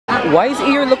Why his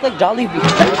ear look like Jollibee? I'm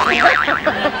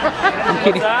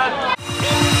kidding.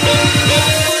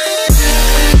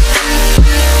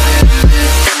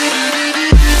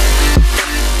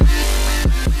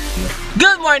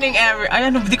 Good morning,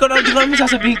 afternoon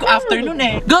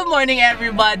eh. Good morning,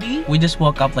 everybody. We just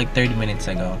woke up like 30 minutes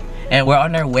ago. And we're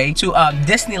on our way to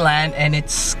Disneyland, and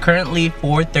it's currently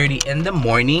 4:30 in the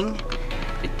morning.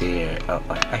 Right there. Oh,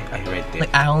 I read there.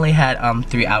 Like, I only had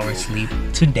 3 hours sleep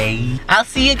today. I'll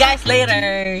see you guys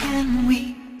later. Can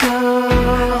we go?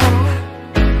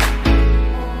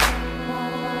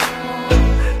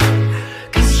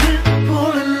 'Cause you're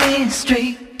pulling me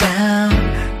straight down.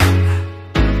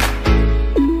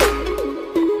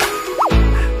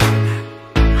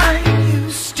 I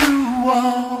used to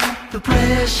walk the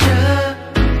pressure.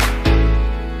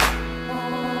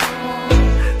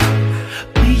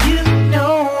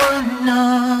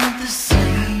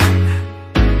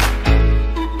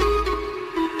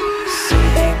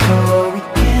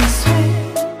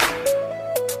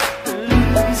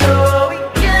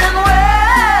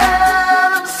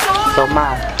 So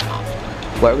Ma,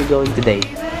 where are we going today?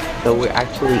 So we're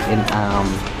actually in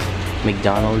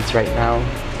McDonald's right now.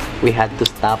 We had to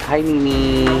stop. Hi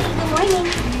Mimi. Good morning.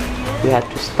 We had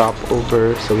to stop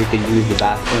over so we could use the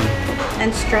bathroom. And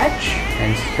stretch.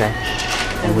 And stretch.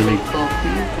 And we need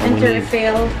coffee. And to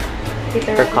refill.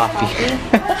 For coffee.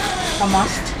 A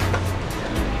must.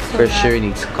 So for sure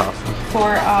needs coffee.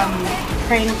 For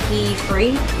cranky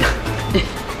free.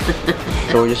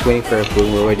 So we're just waiting for our food.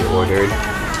 We already ordered.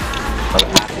 But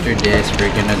after this,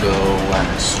 we're gonna go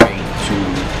straight to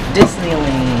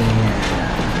Disneyland.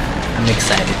 I'm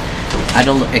excited. I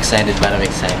don't look excited, but I'm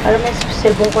excited.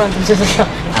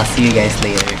 I'll see you guys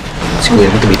later. Si Kuya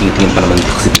mo tumitingin pa naman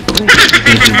kasi dito.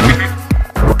 Tumitingin.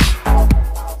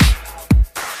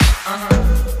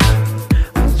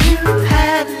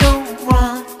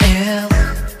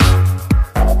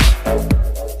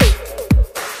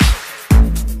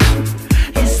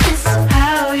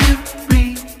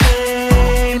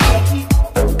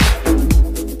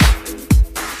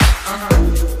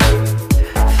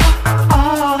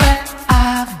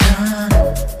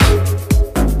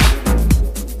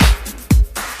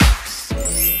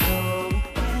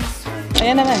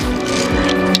 Ayan naman.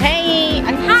 Hey!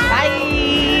 Hi!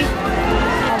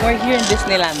 We're here in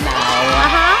Disneyland now.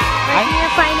 We're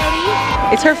here finally.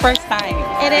 It's her first time.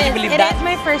 It Can is. you believe It that? is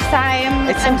my first time.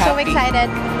 It's so I'm so happy. excited.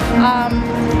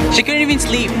 She couldn't even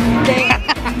sleep.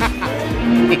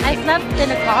 I slept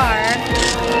in a car.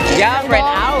 Yeah, for an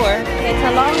hour. It's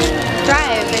a long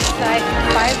drive. It's like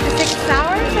 5 to 6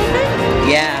 hours, I think.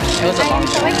 Yeah, it was a long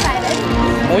I'm so excited.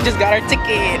 We just got our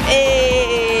ticket.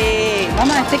 Hey!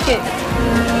 Mama, ticket.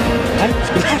 Oh my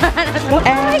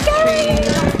god!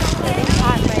 It's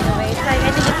hot, by the way. It's like,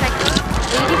 I think it's like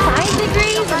 85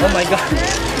 degrees. Oh my god.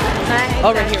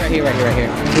 Oh, right here.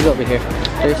 He's over here.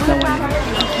 There's no one.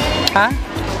 Huh?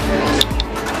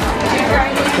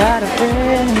 Got a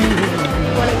friend.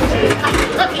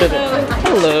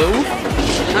 Hello.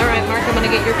 Alright, Mark, I'm going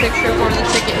to get your picture for the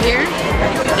ticket here.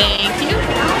 Thank you.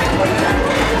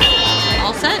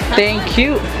 All set? Thank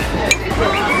you.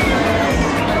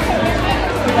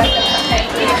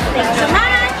 Thank you so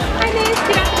much. Hi, Miss.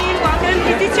 Good afternoon. Welcome.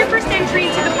 Is this your first entry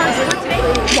into the parks for today?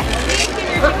 Yes.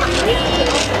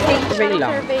 Survey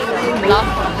lang.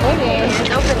 Okay.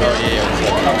 Open now.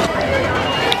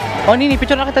 Oh, Nini,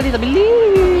 picture na kita dito.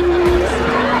 Bilis!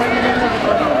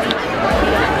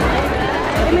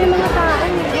 May mga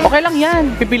tao. Okay lang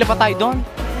yan. Pipila pa tayo doon.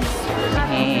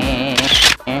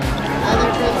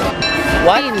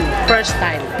 What? Pin. First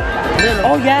time.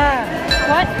 Oh, yeah.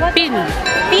 What? Pin.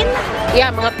 Pin?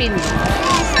 Yeah, mga pin.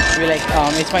 We're like,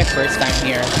 it's my first time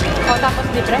here. O, tapos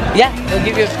libre? Yeah, we'll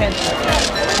give you a pin.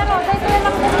 Pero, dahil ko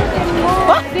lang gamitin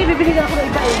mo. Hindi, bibili na ako ng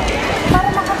iba eh. Para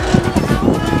makapili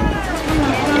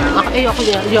Ayoko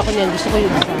niyan. Gusto ko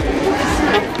yung isa.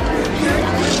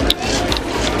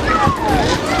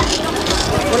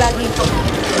 wala dito.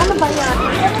 Ano ba yan?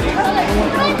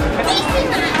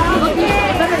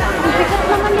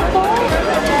 Naman ito.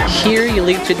 Here you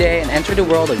live today and enter the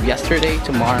world of yesterday,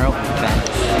 tomorrow, and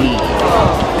fantasy.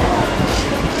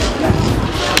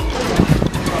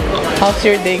 How's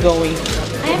your day going?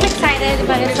 I am excited,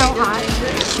 but it's so hot.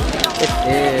 It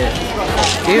is.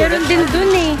 Dude, Meron din dun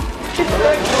eh.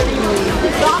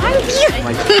 oh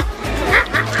my God.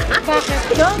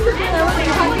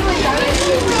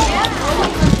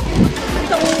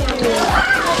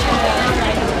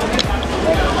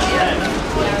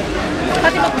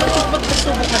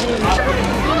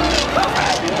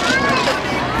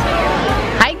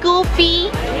 Hi, Goofy!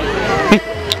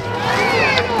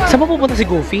 Saan ba pupunta si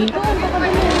Goofy?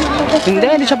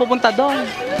 Hindi siya pupunta doon.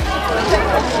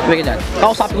 Wait lang.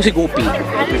 Kausapin ko si Gopi.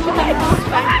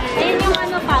 Ayun yung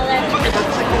ano pala.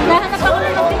 Nahanap ako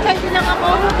ng picture lang ako.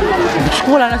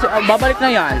 Wala na babalik na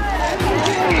yan.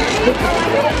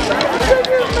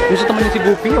 Gusto tumalis si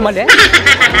Gopi, umalis?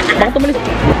 Bakit tumalis?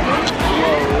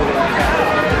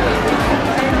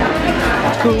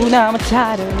 Kuna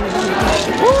Machado.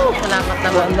 Salamat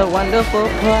naman. The wonderful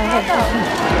place.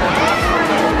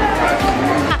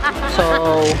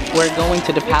 So we're going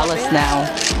to the palace now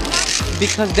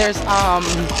because there's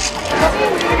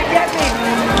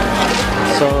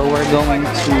so we're going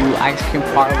to ice cream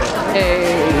parlor.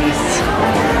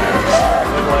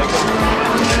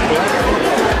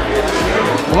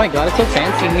 Oh my god, it's so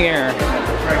fancy here.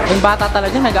 Yung bata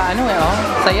talaga nag-ano eh, oh.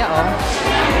 Saya, oh.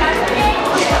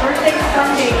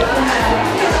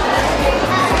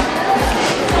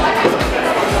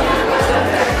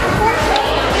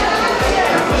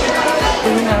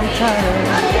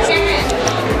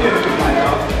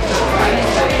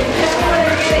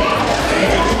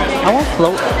 I want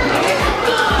float.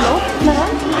 Float?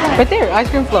 Right there, ice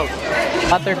cream float.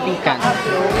 Butter pecan.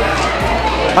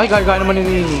 Ay, gaya naman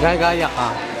ni gaya ka.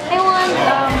 I want ice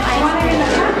cream.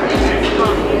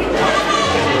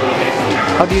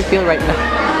 How do you feel right now?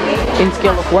 In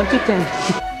scale of 1 to 10.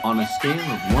 On a scale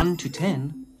of 1 to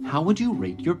 10, how would you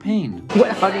rate your pain?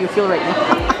 How do you feel right now?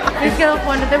 On a scale of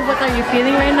 1 to 10, what are you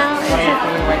feeling right now? What are you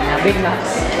feeling right now? Big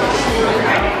nuts.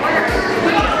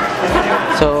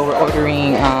 So we're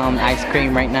ordering ice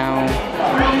cream right now.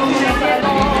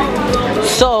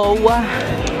 So we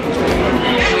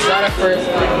got our first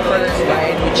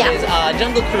ride, which is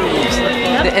Jungle Cruise.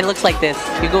 It looks like this.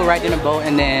 You go ride in a boat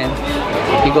and then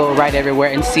you go ride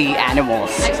everywhere and see animals.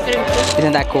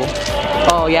 Isn't that cool?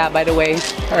 Oh yeah, by the way,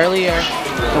 earlier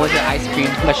it was the ice cream,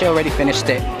 but she already finished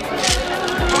it.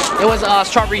 It was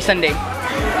strawberry sundae.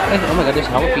 Oh my god, there's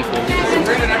hella people.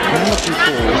 Hella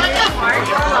people.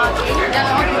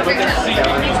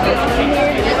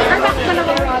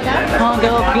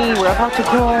 Congo Bean, we're about to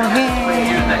go in.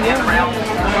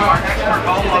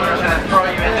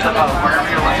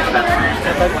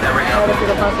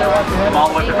 All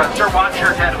the way to the front. Sir, watch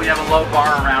your head. We have a low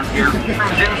bar around here.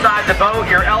 Inside the boat,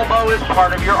 your elbow is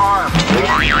part of your arm.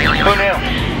 Who knew?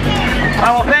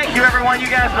 Well, thank you, everyone. You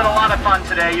guys have been a lot of fun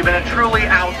today. You've been a truly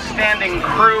outstanding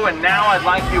crew, and now I'd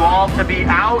like you all to be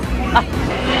out.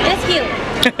 It's cute.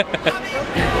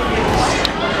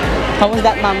 How was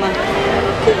that, Mama?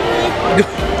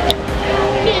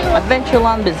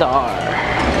 Adventureland Bazaar.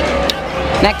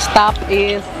 Next stop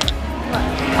is...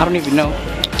 I don't even know.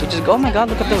 We just go, oh my god,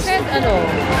 look at those.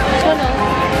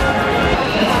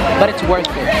 But it's worth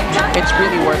it. It's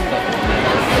really worth it.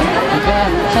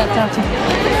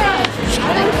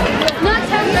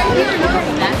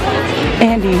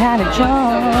 Indiana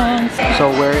Jones. So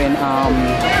we're in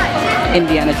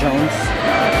Indiana Jones,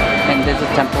 and there's a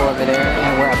temple over there,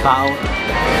 and we're about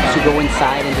to go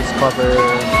inside and discover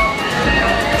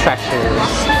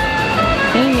treasures.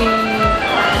 Hey,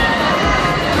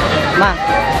 Ma.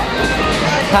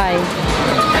 Hi.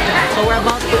 So we're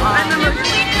about to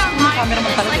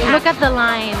Look at the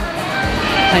line.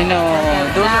 I know.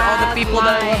 Those are all the people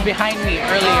that were behind me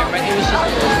earlier, but it was just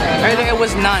earlier it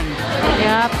was none.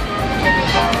 Yep.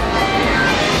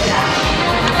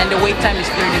 And the wait time is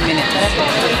 30 minutes.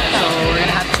 So we're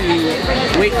gonna have to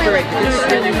wait for it. It's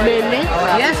really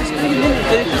yes, it's 30 minutes.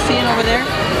 Did you see it over there?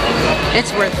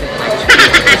 It's worth it.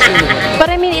 It's really worth it. But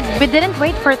I mean, we didn't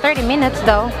wait for 30 minutes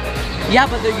though. Yeah,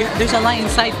 but there's a line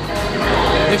inside.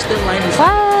 There's still a line inside.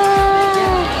 Wow.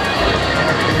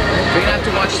 We're gonna have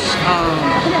to watch some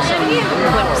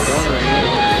clips.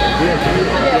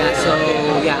 Yeah, so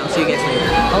yeah, I'll see you guys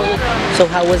later. So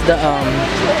how was the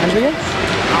Andrea?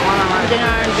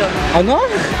 Indiana Jones. Ano?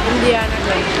 Indiana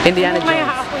Jones. Indiana Jones.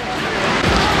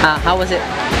 How was it?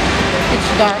 It's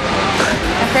dark.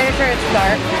 I'm pretty sure it's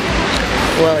dark.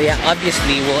 Well, yeah,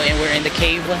 obviously, we're in the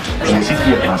cave. Sin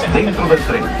piernas dentro del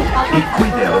tren y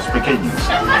cuide a los pequeños.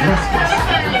 Gracias.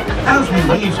 As we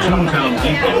leave Toontown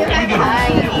Depot, we get a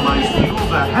real nice view of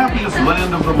the happiest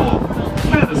land of them all,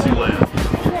 Fantasyland.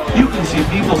 You can see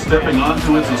people stepping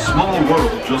onto It's a Small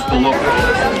World just below.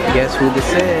 Guess who this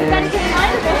is?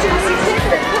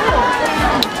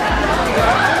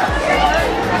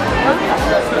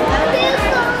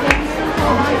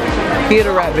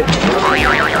 Peter Rabbit.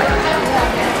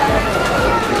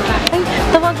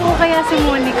 Tawag ko kaya si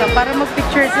Monica para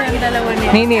mag-picture silang dalawa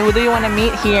niya. Nini, who do you want to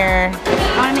meet here?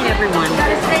 I want to meet everyone.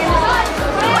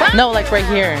 No, like right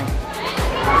here.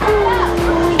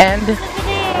 And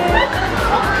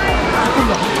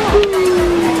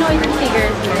Noisy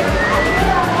figures.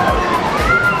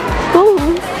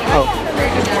 oh,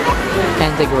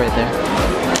 Tigger right there.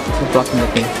 He's blocking the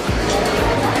thing.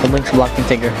 The Link's blocking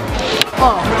Tigger.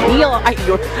 Oh, ay,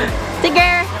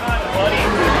 Tigger!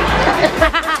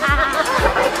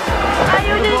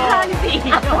 Ayaw na yung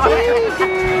Sandy.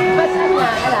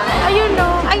 Ayun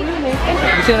no. Ayun eh.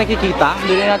 Hindi sila nakikita?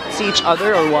 Do they not see each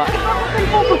other or what?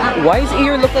 Why his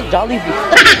ear look like Jollibee?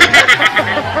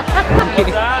 I'm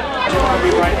kidding. I'll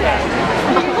be right back.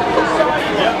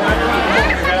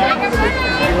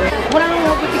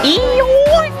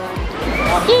 Iyoy!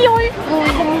 Iyoy!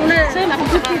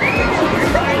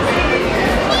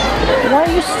 Why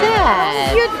are you sad?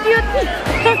 Cute, cute.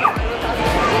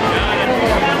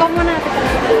 Ikaw muna.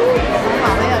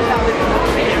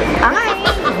 Ay!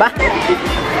 Ba?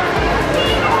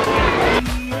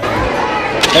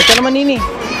 Balik ka naman, Nini. 1,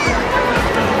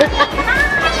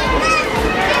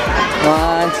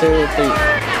 2, 3.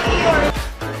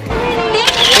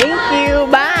 Thank you!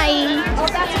 Bye!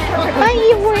 Ay,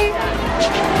 iyoy.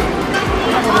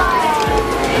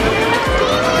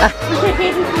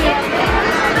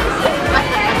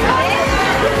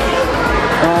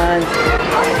 One.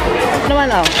 Naman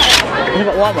oh.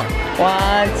 One more.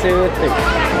 1, 2, 3.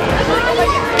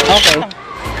 Okay.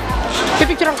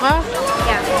 Pipicturean ka?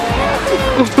 Yeah.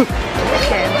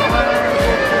 Okay.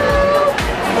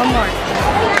 One more.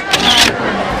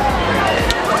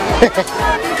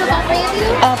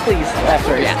 Please.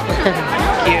 First. Yeah.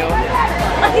 Thank you.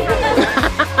 1,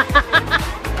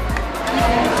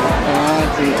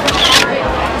 2.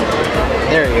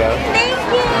 There we go. Thank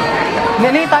you.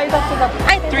 Nini, tayo sa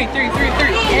ay, 3.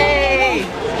 Yay!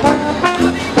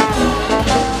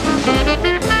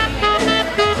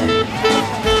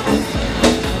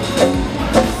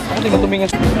 Hindi mo tumingin.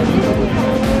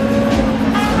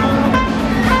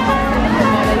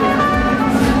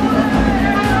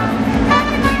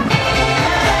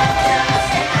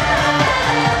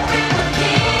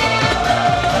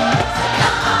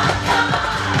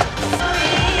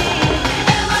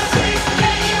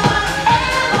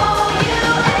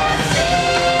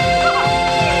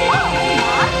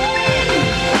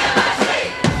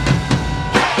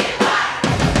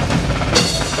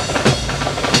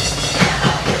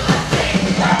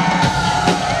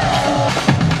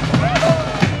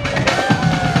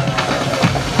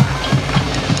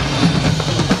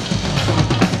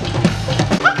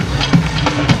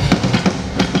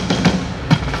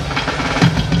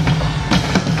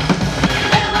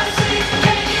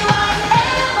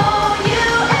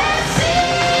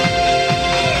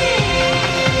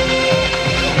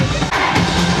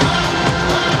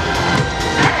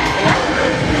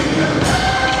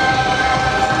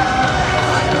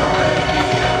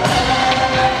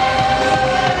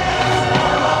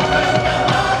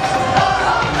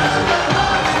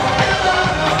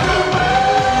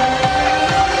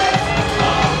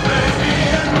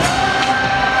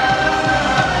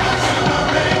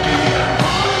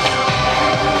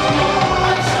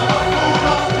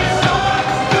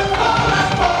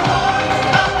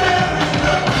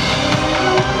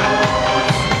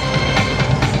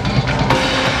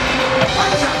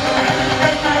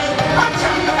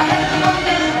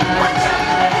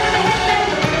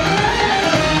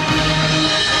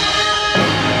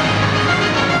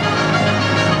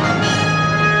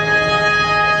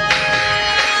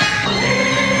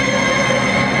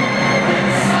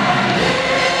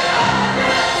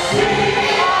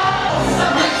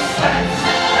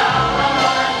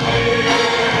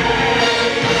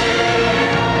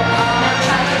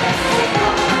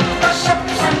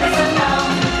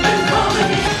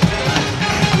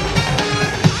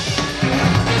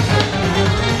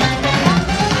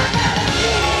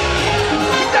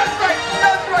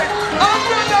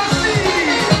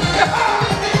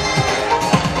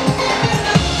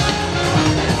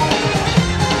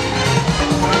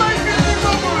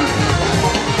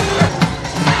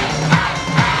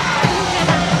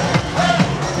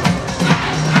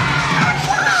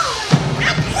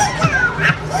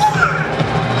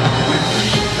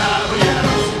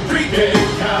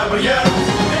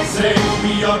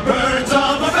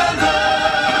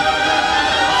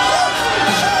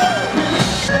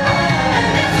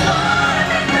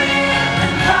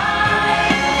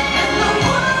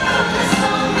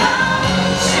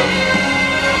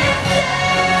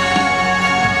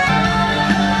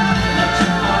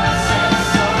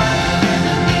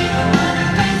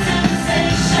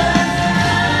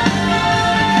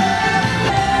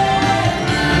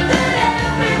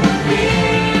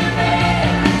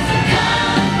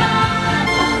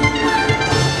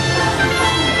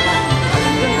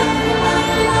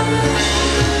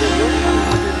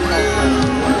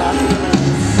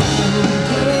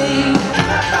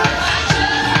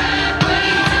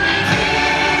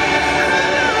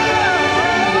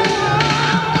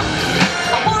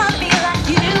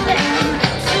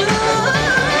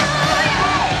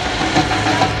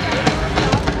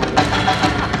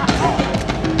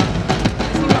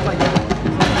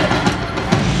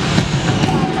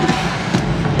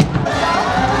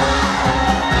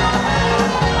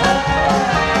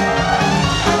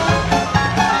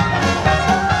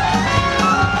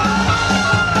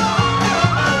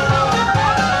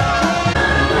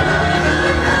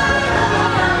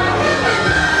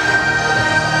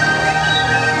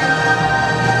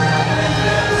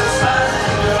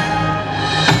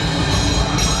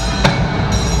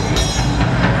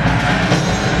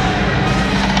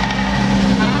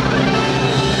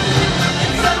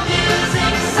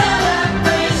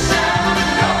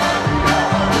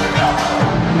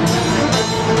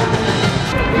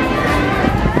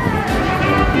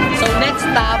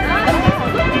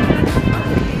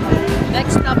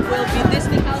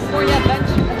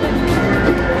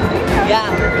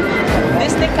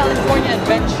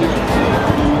 Adventure.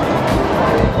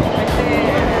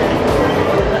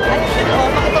 Oh,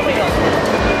 makita mo yun.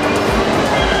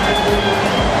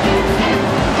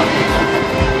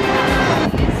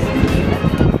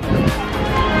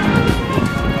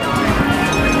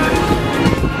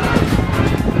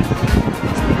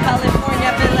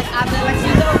 California, pero like after like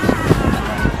you know.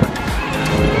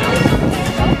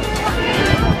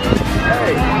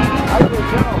 Hey, I will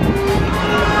go.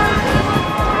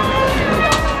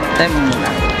 Time muna.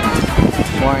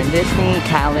 More Disney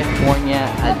California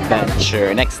Adventure.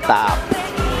 Next stop.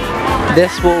 This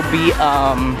will be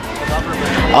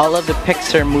all of the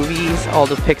Pixar movies, all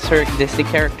the Pixar Disney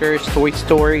characters, Toy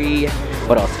Story,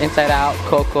 what else? Inside Out,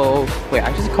 Coco. Wait,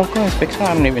 I just Coco is Pixar?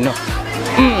 I don't even know.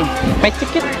 My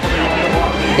ticket.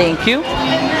 Thank you.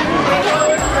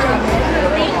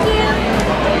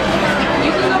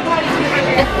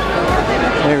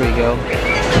 There we go.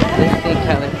 Disney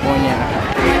California.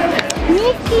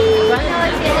 Mickey!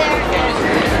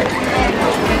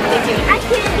 I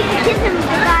can't kiss him,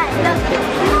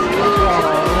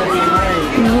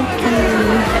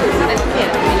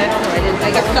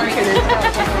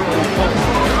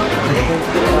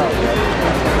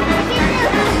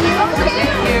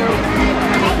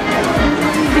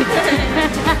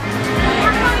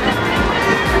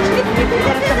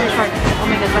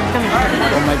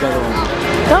 Oh my god.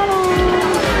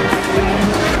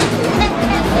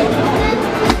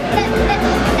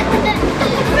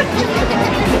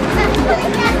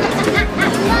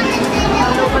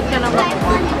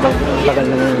 Tagal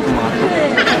na nung kumato.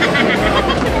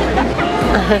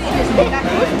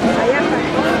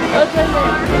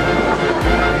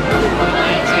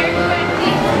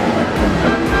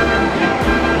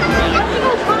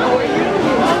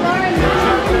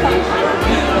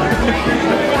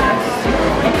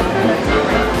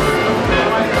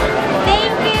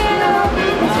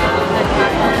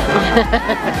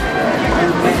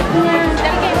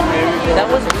 That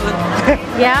was good.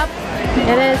 Yep,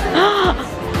 it is.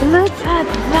 Look at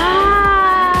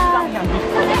that!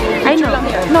 I know.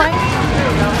 No,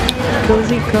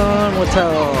 Cozy Cone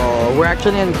Motel. We're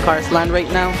actually in Carsland right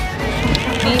now.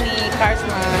 Mini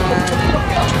Carsland.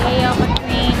 Ayo,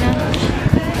 McQueen.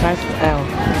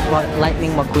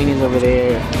 Lightning McQueen is over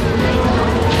there.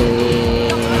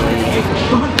 Hey.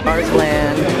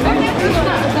 Carsland.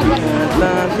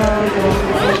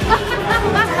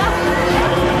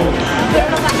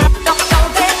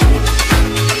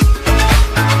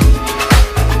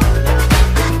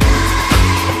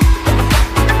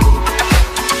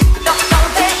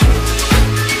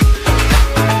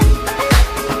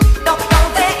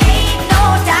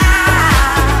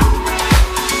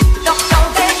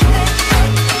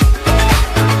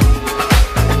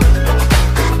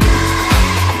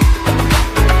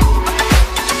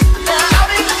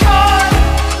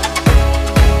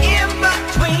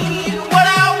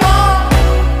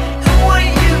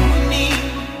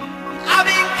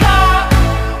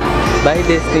 Bye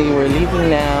Disney, we're leaving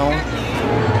now.